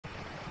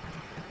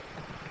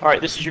All right,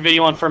 this is your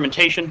video on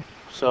fermentation.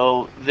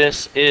 So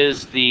this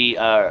is the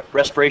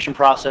respiration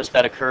process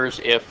that occurs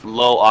if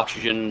low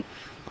oxygen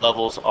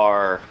levels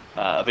are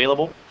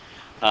available,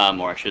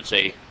 or I should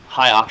say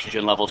high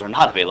oxygen levels are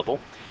not available.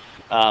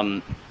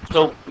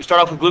 So we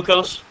start off with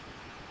glucose,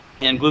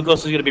 and glucose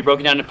is going to be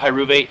broken down into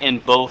pyruvate in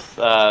both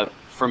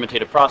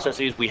fermentative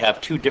processes. We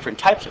have two different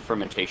types of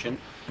fermentation,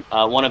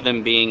 one of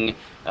them being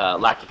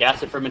lactic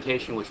acid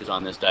fermentation, which is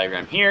on this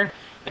diagram here,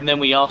 and then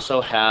we also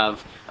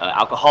have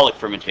alcoholic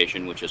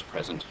fermentation, which is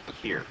present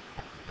here.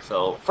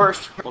 So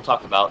first, we'll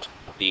talk about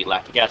the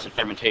lactic acid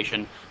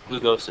fermentation.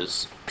 Glucose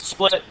is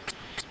split,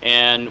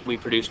 and we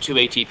produce 2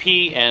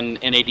 ATP, and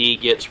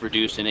NAD gets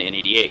reduced into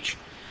NADH.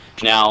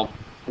 Now,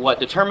 what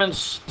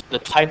determines the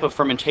type of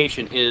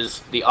fermentation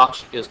is the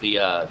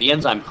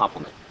enzyme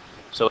complement.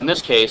 So in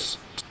this case,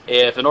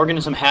 if an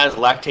organism has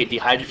lactate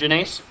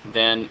dehydrogenase,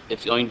 then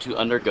it's going to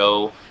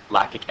undergo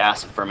lactic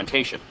acid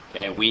fermentation.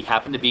 Okay? We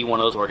happen to be one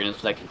of those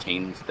organisms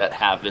that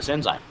have this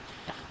enzyme.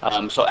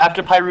 So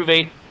after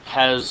pyruvate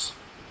has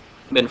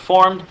been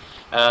formed,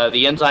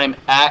 the enzyme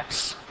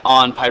acts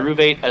on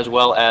pyruvate as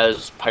well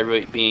as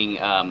pyruvate being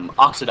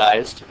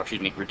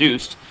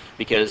reduced,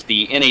 because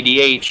the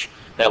NADH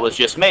that was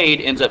just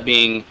made ends up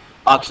being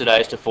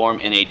oxidized to form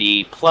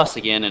NAD plus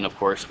again, and of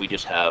course we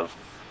just have,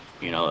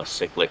 a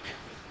cyclic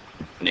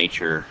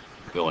nature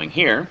going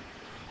here,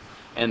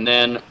 and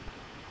then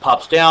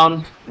pops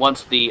down.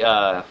 Once the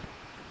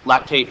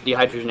lactate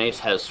dehydrogenase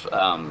has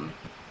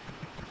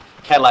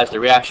catalyzed the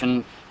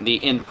reaction,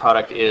 the end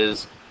product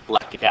is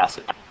lactic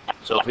acid.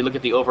 So if we look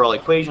at the overall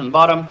equation on the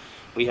bottom,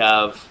 we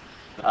have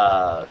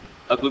a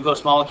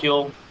glucose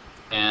molecule,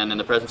 and in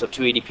the presence of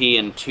 2 ADP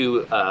and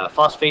 2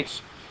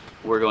 phosphates,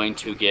 we're going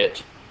to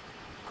get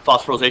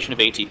phosphorylation of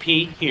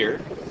ATP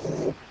here,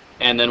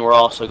 and then we're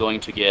also going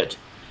to get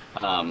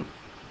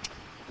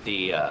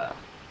the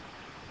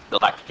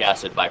lactic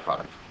acid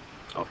byproduct.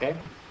 Okay,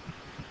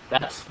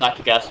 that's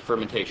lactic acid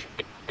fermentation.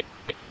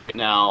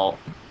 Now,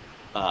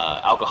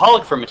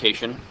 alcoholic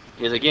fermentation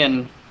is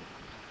again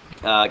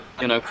going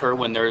to occur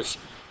when there's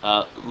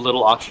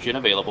little oxygen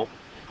available.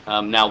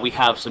 Now we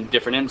have some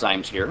different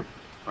enzymes here,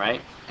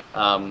 right?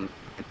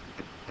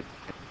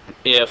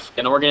 If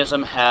an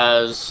organism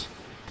has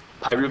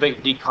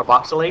pyruvate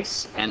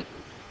decarboxylase and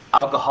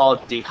alcohol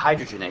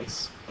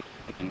dehydrogenase,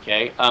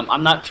 okay,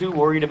 I'm not too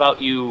worried about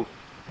you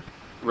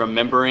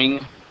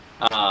remembering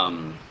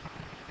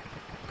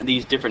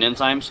these different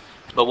enzymes,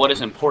 but what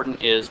is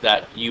important is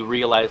that you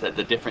realize that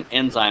the different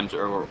enzymes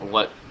are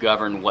what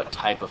govern what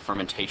type of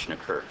fermentation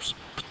occurs.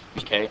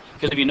 Okay,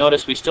 because if you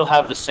notice, we still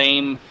have the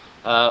same,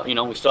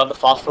 we still have the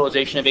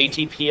phosphorylation of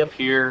ATP up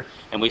here,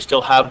 and we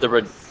still have the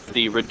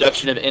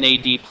reduction of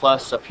NAD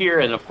plus up here,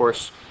 and of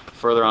course,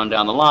 further on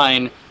down the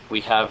line, we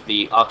have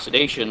the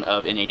oxidation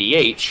of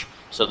NADH.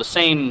 So the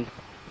same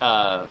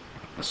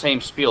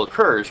spiel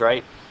occurs,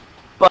 right?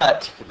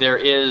 But there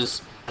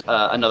is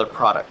another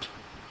product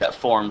that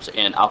forms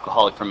in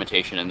alcoholic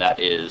fermentation, and that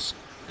is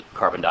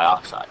carbon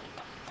dioxide.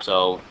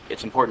 So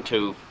it's important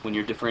to, when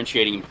you're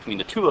differentiating between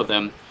the two of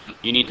them,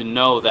 you need to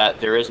know that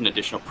there is an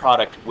additional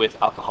product with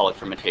alcoholic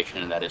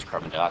fermentation, and that is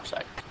carbon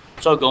dioxide.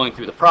 So going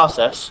through the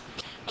process,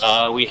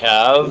 we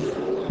have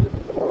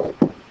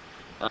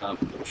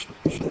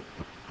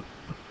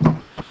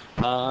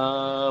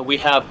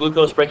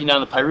glucose breaking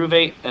down the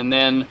pyruvate, and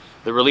then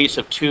the release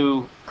of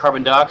 2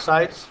 carbon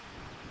dioxides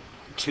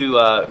to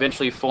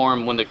eventually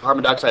form, when the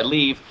carbon dioxide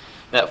leave,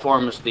 that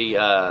forms the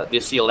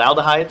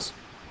acetaldehydes.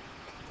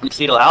 The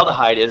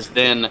acetaldehyde is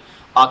then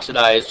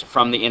oxidized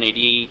from the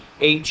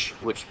NADH,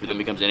 which then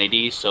becomes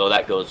NAD, so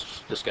that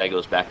goes, this guy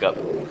goes back up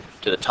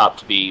to the top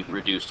to be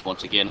reduced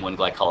once again when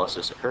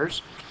glycolysis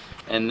occurs.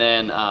 And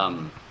then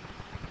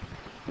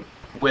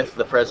with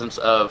the presence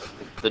of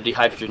the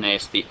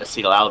dehydrogenase, the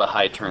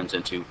acetaldehyde turns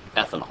into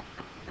ethanol.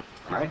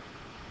 All right,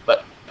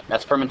 but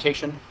that's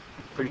fermentation.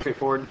 Pretty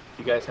straightforward. If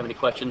you guys have any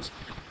questions,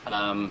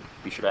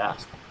 be sure to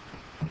ask.